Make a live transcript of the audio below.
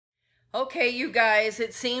Okay, you guys,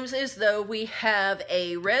 it seems as though we have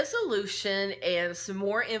a resolution and some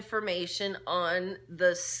more information on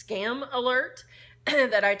the scam alert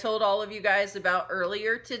that I told all of you guys about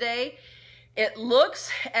earlier today. It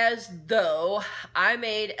looks as though I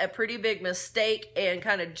made a pretty big mistake and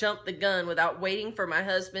kind of jumped the gun without waiting for my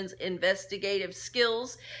husband's investigative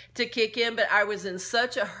skills to kick in, but I was in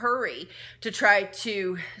such a hurry to try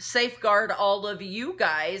to safeguard all of you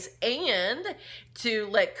guys and to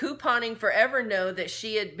let Couponing Forever know that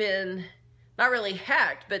she had been not really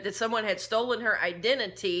hacked, but that someone had stolen her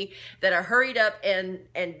identity, that I hurried up and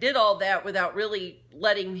did all that without really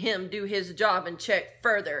letting him do his job and check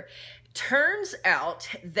further. Turns out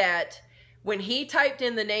that when he typed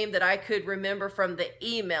in the name that I could remember from the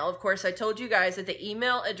email, of course, I told you guys that the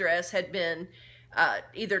email address had been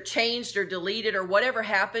either changed or deleted or whatever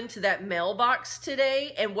happened to that mailbox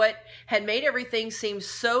today. And what had made everything seem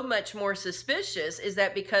so much more suspicious is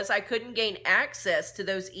that because I couldn't gain access to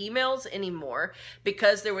those emails anymore,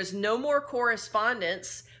 because there was no more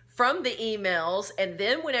correspondence from the emails, and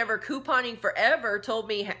then whenever Couponing Forever told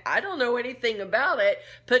me I don't know anything about it,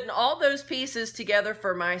 putting all those pieces together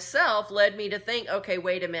for myself led me to think, okay,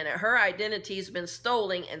 wait a minute, her identity's been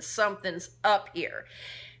stolen and something's up here.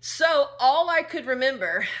 So all I could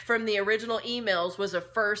remember from the original emails was a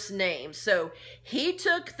first name. So he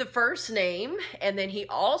took the first name, and then he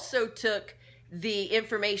also took the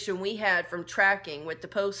information we had from tracking with the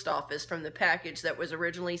post office from the package that was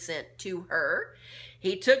originally sent to her.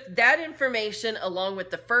 He took that information along with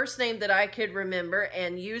the first name that I could remember,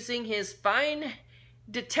 and using his fine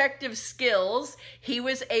detective skills, he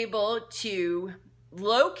was able to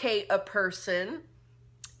locate a person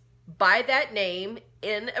by that name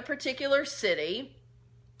in a particular city,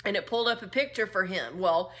 and it pulled up a picture for him.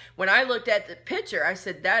 Well, when I looked at the picture, I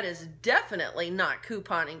said, that is definitely not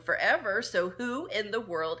Couponing Forever, so who in the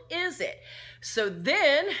world is it? So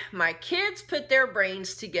then my kids put their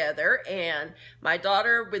brains together, and my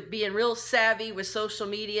daughter, with being real savvy with social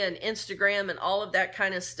media and Instagram and all of that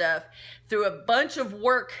kind of stuff, through a bunch of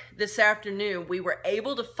work this afternoon, we were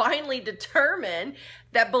able to finally determine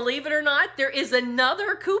that, believe it or not, there is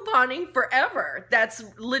another Couponing Forever. That's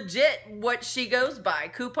legit what she goes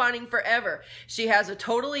by, Couponing Forever. She has a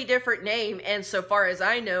totally different name, and so far as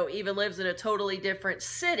I know, even lives in a totally different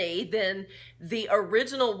city than the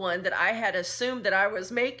original one that I had assumed that I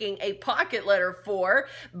was making a pocket letter for.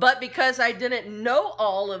 But because I didn't know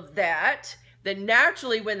all of that, then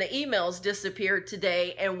naturally when the emails disappeared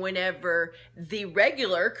today, and whenever the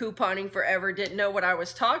regular Couponing Forever didn't know what I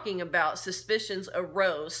was talking about, suspicions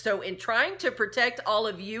arose. So in trying to protect all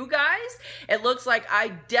of you guys, it looks like I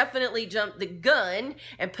definitely jumped the gun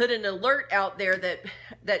and put an alert out there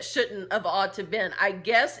that shouldn't have ought to been. I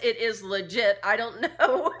guess it is legit. I don't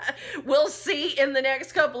know. We'll see in the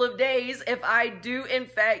next couple of days if I do in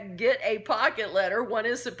fact get a pocket letter. One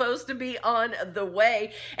is supposed to be on the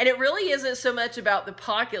way, and it really isn't so much about the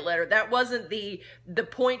pocket letter. That wasn't the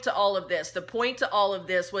point to all of this. The point to all of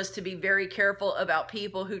this was to be very careful about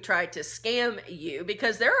people who try to scam you,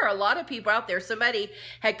 because there are a lot of people out there. Somebody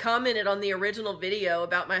had commented on the original video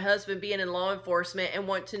about my husband being in law enforcement and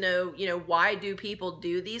want to know, why do people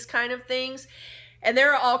do these kind of things? And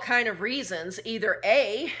there are all kind of reasons. Either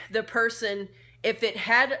A, the person, if it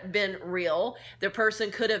had been real, the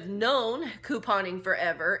person could have known Couponing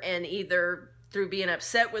Forever and either through being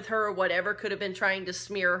upset with her or whatever, could have been trying to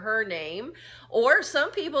smear her name. Or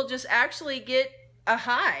some people just actually get a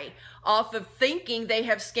high off of thinking they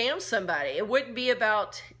have scammed somebody. It wouldn't be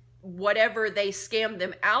about whatever they scammed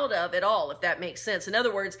them out of at all, if that makes sense. In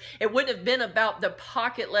other words, it wouldn't have been about the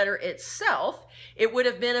pocket letter itself. It would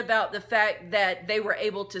have been about the fact that they were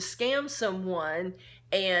able to scam someone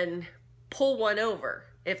and pull one over,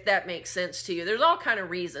 if that makes sense to you. There's all kind of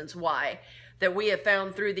reasons why that we have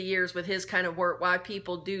found through the years with his kind of work, why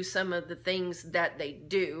people do some of the things that they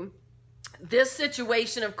do. This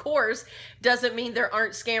situation, of course, doesn't mean there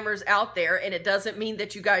aren't scammers out there, and it doesn't mean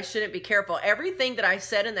that you guys shouldn't be careful. Everything that I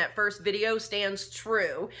said in that first video stands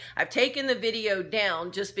true. I've taken the video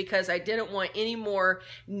down just because I didn't want any more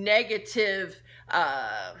negative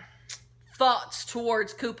thoughts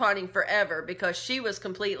towards Couponing Forever, because she was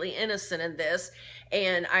completely innocent in this.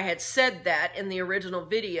 And I had said that in the original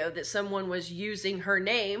video, that someone was using her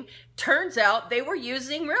name. Turns out they were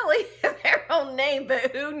using really their own name,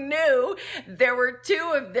 but who knew there were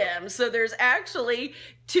two of them? So there's actually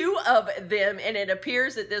two of them, and it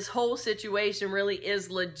appears that this whole situation really is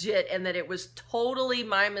legit, and that it was totally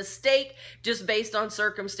my mistake just based on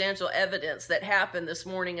circumstantial evidence that happened this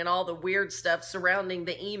morning and all the weird stuff surrounding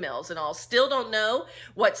the emails and all. Still don't know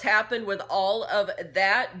what's happened with all of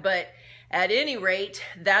that, but at any rate,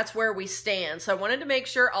 that's where we stand. So I wanted to make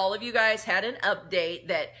sure all of you guys had an update,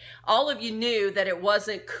 that all of you knew that it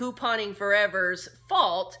wasn't Couponing Forever's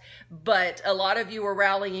fault, but a lot of you were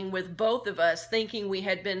rallying with both of us, thinking we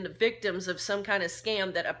had been victims of some kind of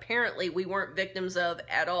scam that apparently we weren't victims of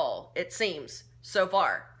at all, it seems, so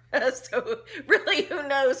far. So really, who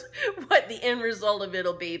knows what the end result of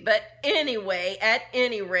it'll be. But anyway, at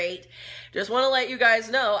any rate, just want to let you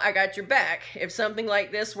guys know I got your back. If something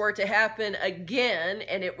like this were to happen again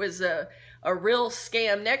and it was a real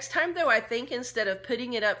scam, next time though, I think instead of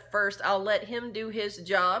putting it up first, I'll let him do his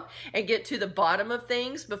job and get to the bottom of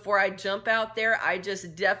things before I jump out there. I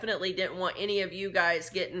just definitely didn't want any of you guys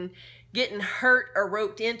getting hurt or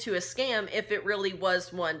roped into a scam if it really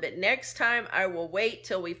was one. But next time I will wait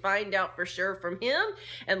till we find out for sure from him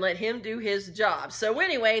and let him do his job. So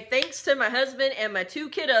anyway, thanks to my husband and my 2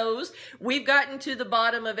 kiddos, we've gotten to the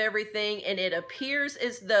bottom of everything, and it appears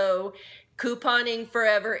as though Couponing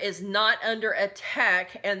Forever is not under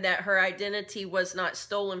attack and that her identity was not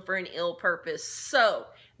stolen for an ill purpose. So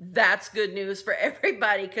that's good news for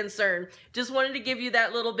everybody concerned. Just wanted to give you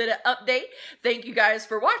that little bit of update. Thank you guys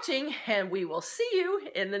for watching, and we will see you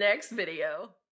in the next video.